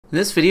In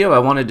this video, I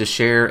wanted to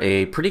share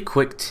a pretty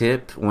quick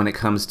tip when it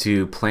comes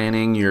to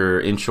planning your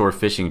inshore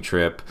fishing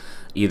trip,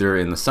 either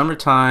in the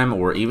summertime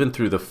or even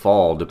through the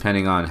fall,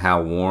 depending on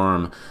how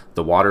warm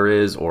the water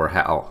is or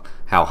how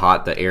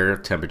hot the air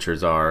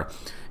temperatures are.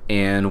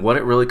 And what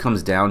it really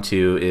comes down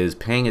to is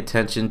paying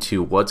attention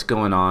to what's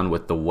going on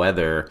with the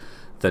weather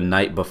the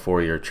night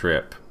before your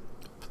trip,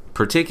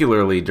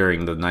 particularly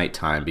during the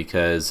nighttime,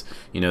 because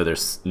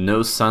there's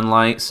no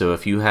sunlight. So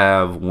if you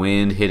have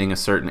wind hitting a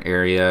certain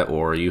area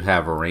or you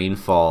have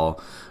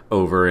rainfall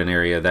over an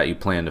area that you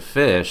plan to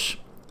fish,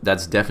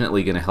 that's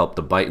definitely going to help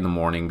the bite in the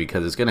morning,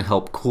 because it's going to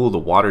help cool the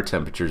water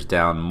temperatures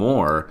down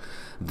more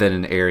than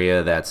an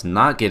area that's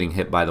not getting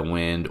hit by the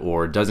wind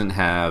or doesn't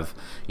have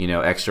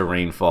extra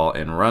rainfall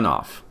and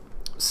runoff.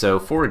 So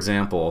for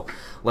example,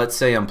 let's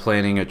say I'm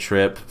planning a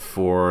trip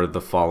for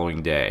the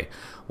following day.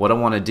 What I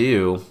want to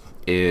do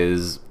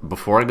is,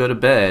 before I go to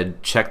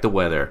bed, check the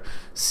weather,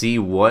 see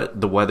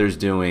what the weather's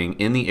doing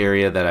in the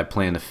area that I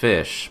plan to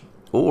fish,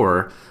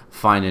 or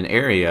find an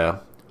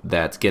area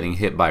that's getting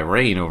hit by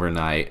rain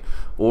overnight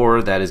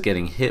or that is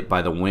getting hit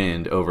by the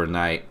wind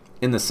overnight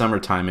in the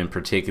summertime in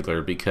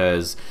particular,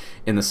 because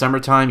in the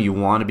summertime you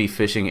want to be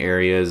fishing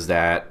areas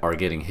that are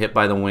getting hit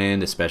by the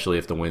wind, especially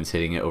if the wind's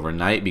hitting it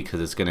overnight, because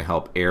it's going to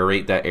help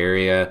aerate that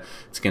area.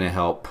 It's going to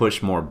help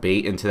push more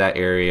bait into that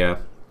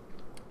area.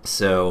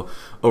 So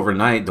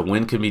overnight the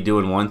wind could be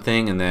doing one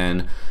thing, and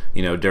then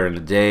during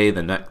the day,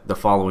 the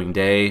following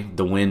day,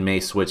 the wind may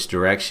switch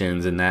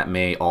directions, and that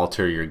may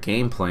alter your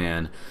game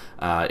plan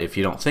if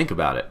you don't think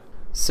about it.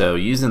 So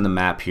using the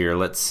map here,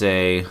 let's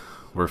say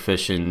we're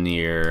fishing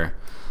near,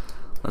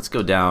 let's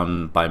go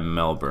down by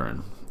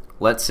Melbourne.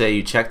 Let's say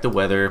you check the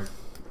weather,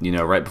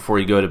 right before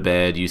you go to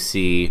bed, you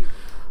see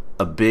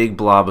a big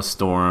blob of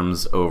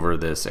storms over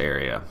this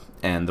area,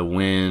 and the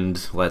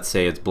wind, let's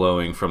say it's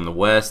blowing from the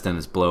west and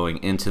it's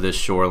blowing into this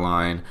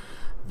shoreline.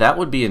 That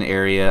would be an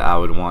area I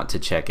would want to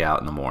check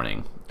out in the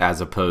morning, as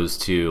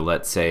opposed to,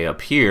 let's say,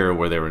 up here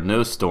where there were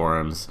no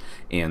storms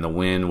and the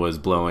wind was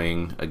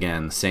blowing,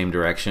 again, the same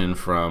direction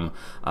from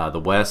the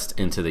west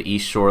into the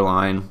east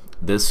shoreline.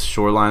 This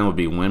shoreline would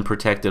be wind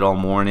protected all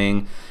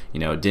morning.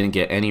 It didn't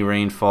get any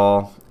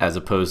rainfall, as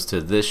opposed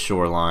to this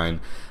shoreline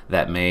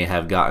that may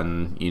have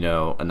gotten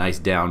a nice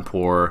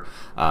downpour,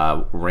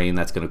 rain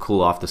that's going to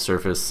cool off the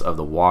surface of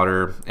the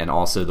water, and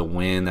also the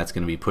wind that's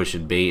going to be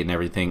pushing bait and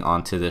everything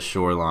onto this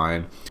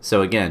shoreline.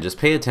 So again, just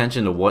pay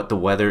attention to what the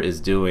weather is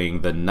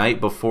doing the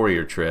night before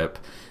your trip,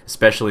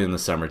 especially in the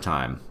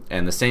summertime.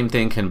 And the same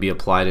thing can be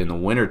applied in the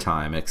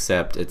wintertime,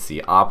 except it's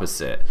the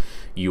opposite.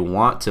 You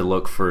want to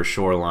look for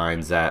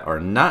shorelines that are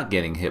not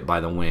getting hit by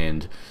the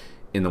wind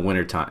in the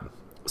wintertime.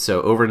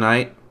 So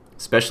overnight,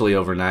 especially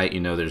overnight,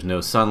 there's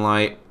no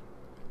sunlight,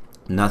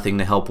 nothing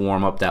to help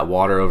warm up that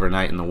water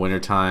overnight in the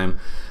wintertime.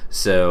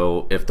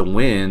 So if the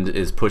wind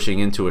is pushing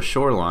into a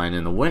shoreline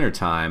in the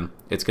wintertime,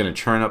 it's going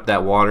to churn up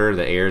that water,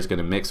 the air is going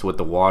to mix with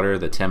the water,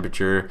 the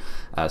temperature,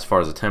 as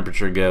far as the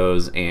temperature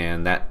goes,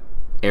 and that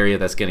area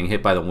that's getting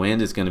hit by the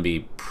wind is going to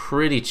be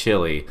pretty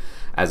chilly,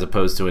 as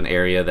opposed to an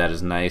area that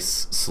is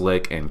nice,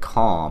 slick, and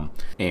calm,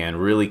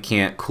 and really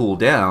can't cool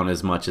down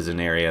as much as an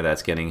area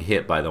that's getting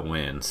hit by the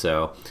wind.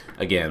 So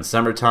again,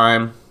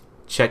 summertime,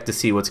 check to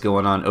see what's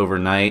going on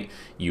overnight.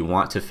 You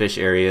want to fish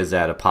areas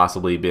that have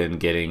possibly been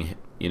getting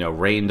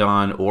rained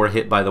on or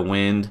hit by the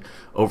wind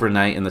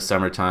overnight in the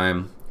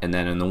summertime. And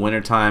then in the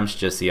wintertime, it's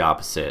just the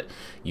opposite.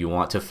 You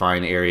want to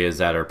find areas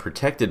that are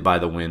protected by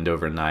the wind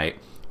overnight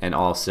and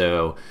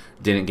also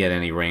didn't get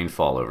any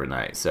rainfall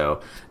overnight.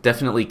 So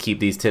definitely keep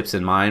these tips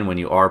in mind when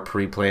you are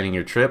pre-planning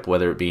your trip,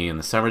 whether it be in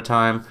the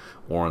summertime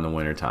or in the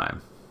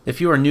wintertime. If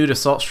you are new to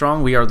Salt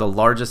Strong, we are the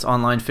largest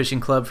online fishing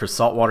club for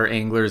saltwater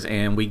anglers,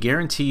 and we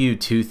guarantee you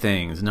two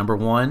things. Number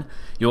one,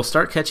 you'll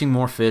start catching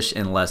more fish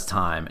in less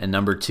time. And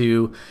number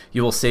two,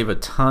 you will save a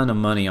ton of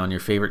money on your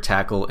favorite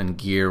tackle and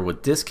gear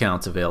with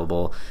discounts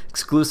available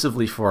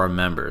exclusively for our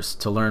members.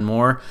 To learn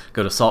more,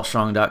 go to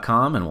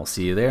saltstrong.com and we'll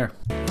see you there.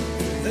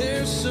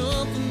 There's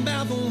something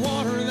about the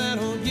water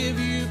that'll give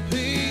you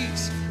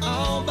peace,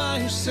 all by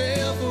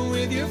yourself or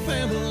with your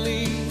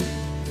family.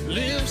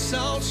 Live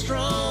Salt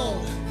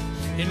Strong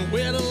and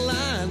wear the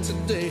line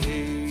today.